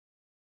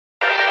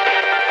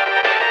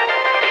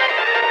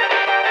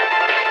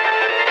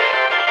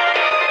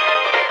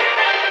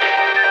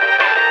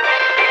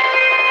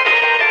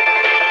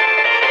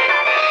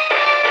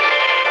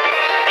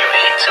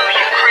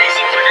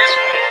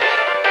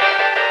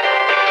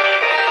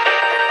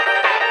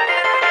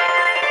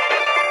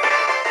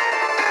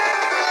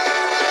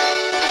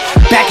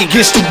back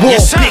against the wall.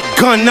 Big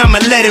gun,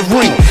 I'ma let it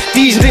ring.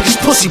 These niggas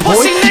pussy, boy.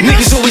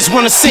 Niggas always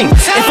wanna sing.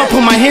 If I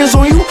put my hands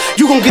on you,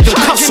 you gon' get them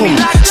cuffs on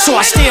me. So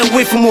I stay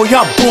away from all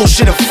y'all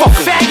bullshit and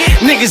fuckin'.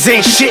 Niggas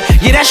ain't shit,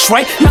 yeah that's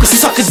right, you can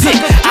suck a dick.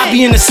 I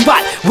be in the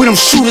spot with them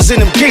shooters and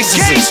them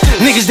gangsters is.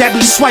 Niggas that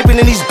be swiping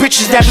and these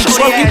bitches that be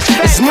twerking.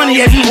 It's money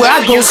everywhere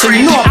I go, so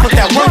you know I put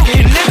that work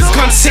in.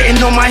 Gun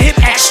sitting on my hip,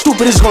 act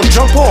stupid, it's gon'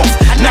 jump off.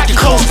 Knock your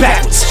clothes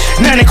backwards,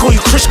 now they call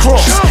you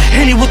crisscross.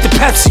 Henny with the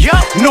Pepsi,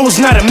 no it's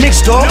not a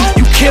mix, dog.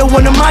 You kill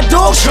one of my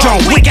dogs,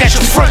 John Wick at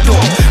your front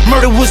door.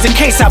 Murder was the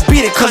case, I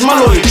beat it cause my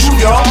lawyer drew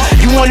y'all.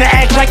 You wanna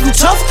act like you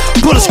tough?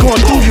 Bullets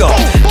going through y'all.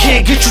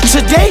 Can't get you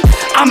today,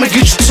 I'ma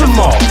get you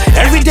tomorrow.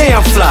 Every day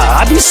I'm fly,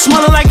 I be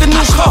smelling like a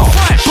new car.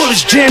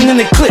 Bullets jammed in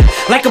the clip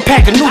like a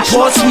pack of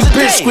Newports. We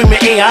been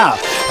screaming AI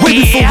way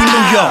before we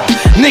knew y'all.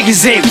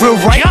 Niggas ain't real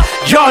right,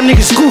 y'all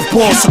niggas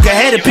goofballs. So go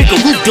ahead and pick a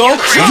roof, dog.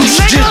 You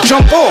should just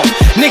jump off.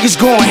 Niggas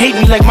gon' hate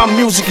me like my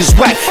music is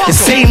whack. The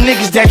same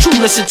niggas that you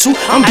listen to,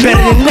 I'm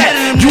better than that.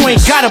 You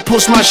ain't gotta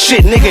push my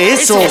shit, nigga,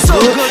 it's all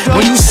good.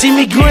 When you see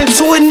me go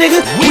into it, nigga,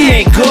 we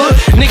ain't good.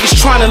 Niggas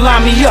tryna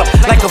line me up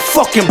like a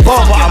fucking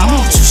barber. I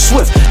move too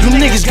swift, you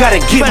niggas gotta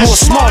get more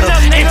smarter.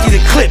 Empty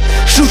the clip,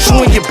 shoot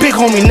you and your big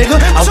homie, nigga.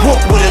 I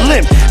walk with a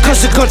limp,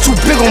 cause the gun too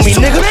big on me,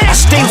 nigga. I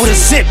stay with a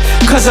zip,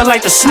 cause I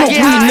like to smoke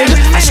weed, nigga.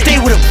 I stay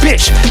with a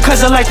bitch,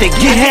 cause I like to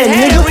get head,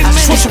 nigga. I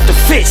switch up the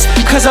fits,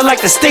 cause I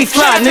like to stay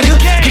fly, nigga.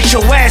 Get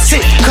your ass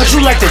hit, cause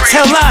you like to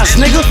tell lies,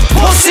 nigga.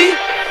 Pussy.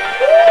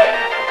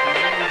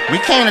 We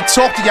came to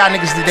talk to y'all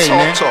niggas today,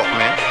 man. Talk,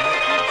 man.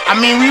 I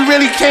mean, we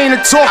really came to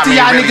talk to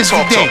y'all niggas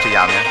today. Talk to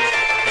y'all, man.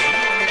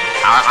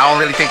 I don't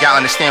really think y'all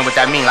understand what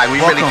that means. Like,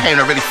 we really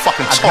came to really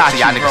fucking talk to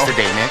y'all niggas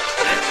today, man.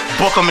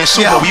 Book 'em and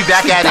Super, we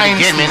back at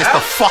it again, man. It's the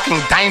fucking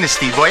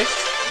dynasty, boy.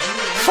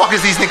 Fuck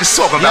is these niggas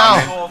talking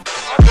about, man?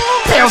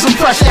 Pounds of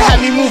pressure had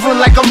me moving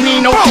like a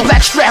Mino.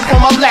 Black strap on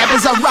my lap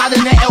as I ride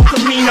in the El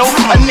Camino.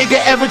 A nigga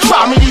ever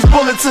try me, these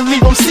bullets and leave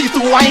them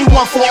see-through. I ain't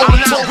one for all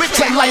the talk.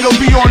 That light'll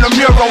be on the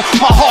mirror.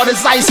 My heart is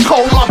ice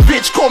cold, my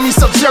bitch call me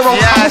Sub-Zero.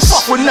 I don't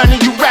fuck with none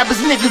of you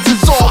rappers, niggas is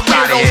all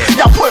weirdos.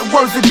 Y'all put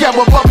words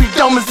together, but we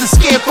dumb as the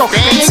scarecrow.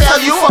 They ain't tell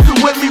you fucking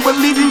with me, but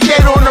leave you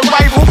dead on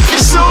arrival.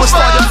 It's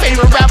superstar, your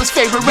favorite rappers,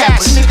 favorite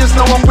rappers. Niggas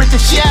know I'm with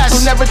the shit, so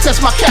never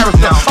test my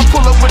character. I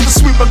pull up with the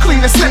sweeper,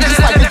 clean the sentence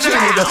like the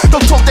janitor.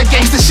 Don't talk that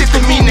gangster shit to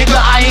me, nigga,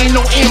 I ain't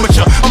no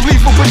amateur. I'm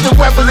lethal with the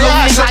weapons, nigga,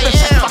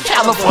 that's my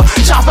caliber.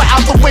 Chopper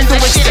out the window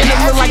and stand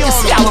him like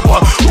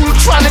Excalibur. Who you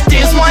trying to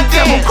dance with the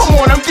devil? Come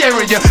on, I'm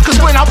daring ya.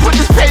 Cause when I put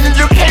this pen in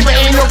your paper,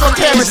 ain't no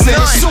comparison.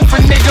 It's super,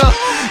 nigga.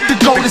 The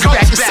gold is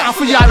back, it's time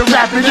for y'all to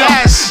wrap it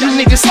up. You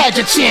niggas had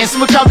your chance,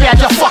 look how bad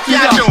y'all fucking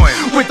up.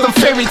 With them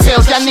fairy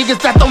tales, y'all niggas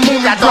that don't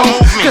move me, bro.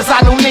 Cause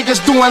I know niggas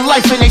doing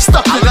life and they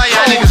stuck to the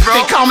code.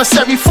 They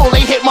commissary full,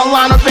 they hit my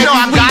line up every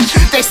week.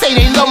 They say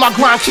they love my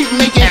grind, keep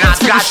making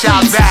hits for the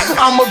streets.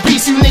 I'm a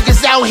beast, you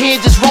niggas out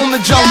here just roam the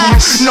jungle.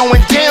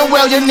 Knowing damn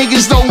well your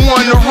niggas don't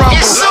wanna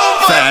rumble.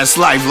 Fast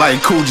life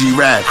like Coogee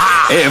rap.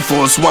 Air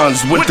Force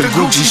Ones with the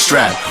Gucci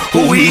strap.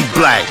 Who he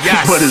black,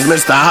 but it's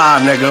Mr. High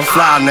nigga.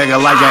 Fly nigga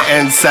like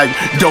an insect.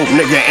 Dope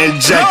nigga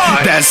inject.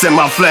 That's in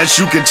my flesh,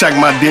 you can check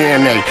my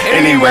DNA.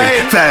 Anyway,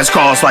 fast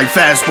cars like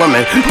fast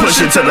women.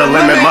 Push it to the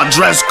limit. My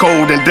dress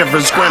code in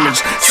different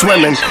scrimmage.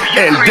 Swimming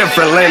in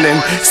different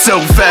linen.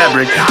 Silk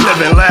fabric,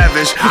 living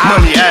lavish.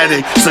 Money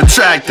added,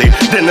 subtracted,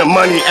 then the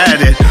money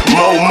added.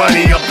 More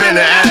money up in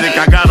the attic.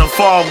 I got a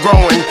farm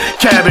growing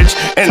cabbage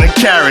and the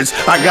carrots.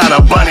 I got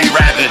a bunny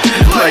rabbit.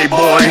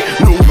 Playboy,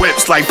 new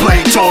whips like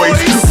play toys.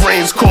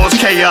 Brains cause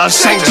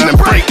chaos, changing and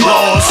break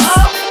laws.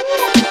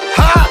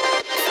 Ha!